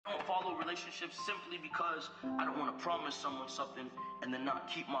follow relationships simply because I don't want to promise someone something and then not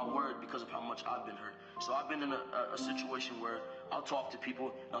keep my word because of how much I've been hurt. So I've been in a situation where I'll talk to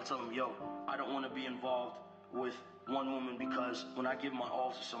people and I'll tell them, yo, I don't want to be involved with one woman because when I give my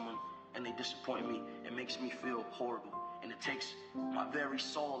all to someone and they disappoint me, it makes me feel horrible. And it takes my very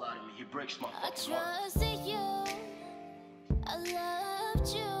soul out of me. It breaks my fucking heart. I trusted you, I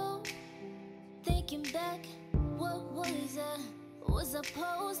loved you. Thinking back, what was I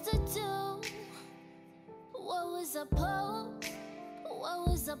supposed to do? What was I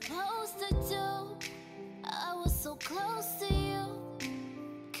supposed to do? I was so close to you,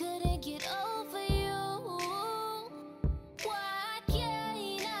 couldn't get over you. Why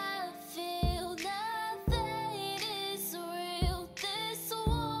can't I feel nothing is real? This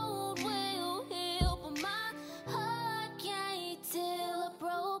wound will heal, but my heart can't till I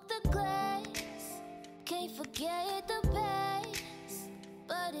broke the glass. Can't forget the past,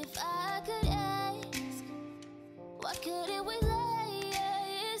 but if I could ask, why couldn't we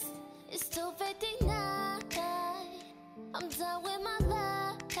last? It's 2:59. I'm done with my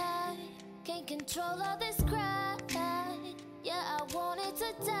life. Can't control all this cry. Yeah, I wanted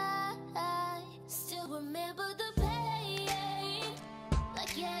to die. Still remember the pain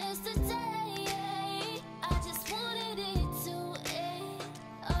like yesterday. I just wanted it to end.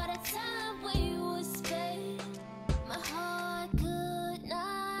 All the time we would spend. My heart could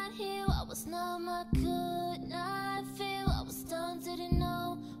not heal. I was numb, I could not feel. I was done, didn't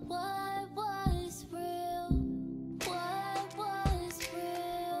know what was real. What was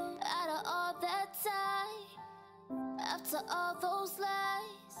real? Out of all that time, after all those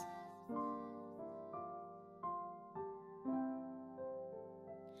lies,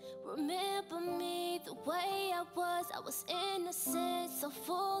 remember me the way I was innocent, so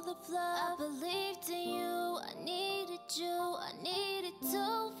full of love. I believed in you, I needed to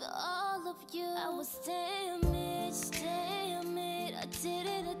feel all of you. I was damaged, I did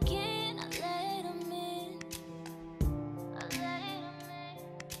it again, I let him in.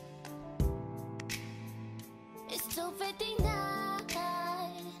 It's 2:59,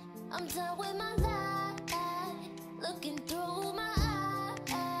 I'm done with my life, looking through my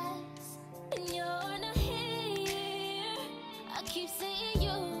eyes, and you're not here. I keep seeing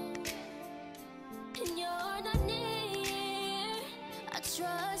you, and you're not near. I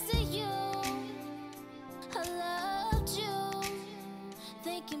trusted you, I loved you.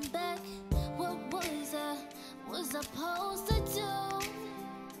 Thinking back, what was I supposed to do?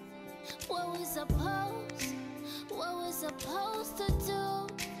 What was supposed to do?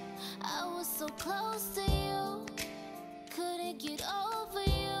 I was so close to you, couldn't get over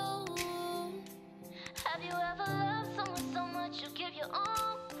you. Have you ever loved someone so much you give your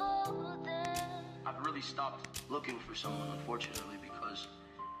all for them? I've really stopped looking for someone, unfortunately, because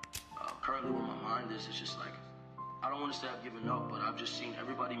currently where my mind is, it's just like, I don't want to say I've given up, but I've just seen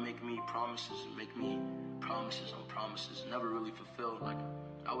everybody make me promises and make me promises on promises, never really fulfilled. Like,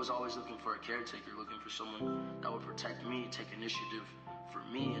 I was always looking for a caretaker, looking for someone that would protect me, take initiative for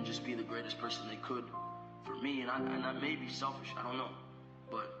me, and just be the greatest person they could for me. And I may be selfish, I don't know,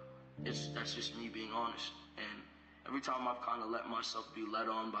 but that's just me being honest. And every time I've kind of let myself be led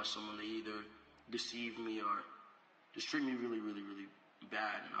on by someone, they either deceive me or just treat me really, really, really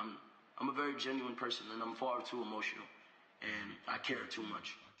bad. And I'm a very genuine person, and I'm far too emotional, and I care too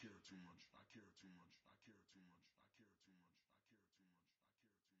much.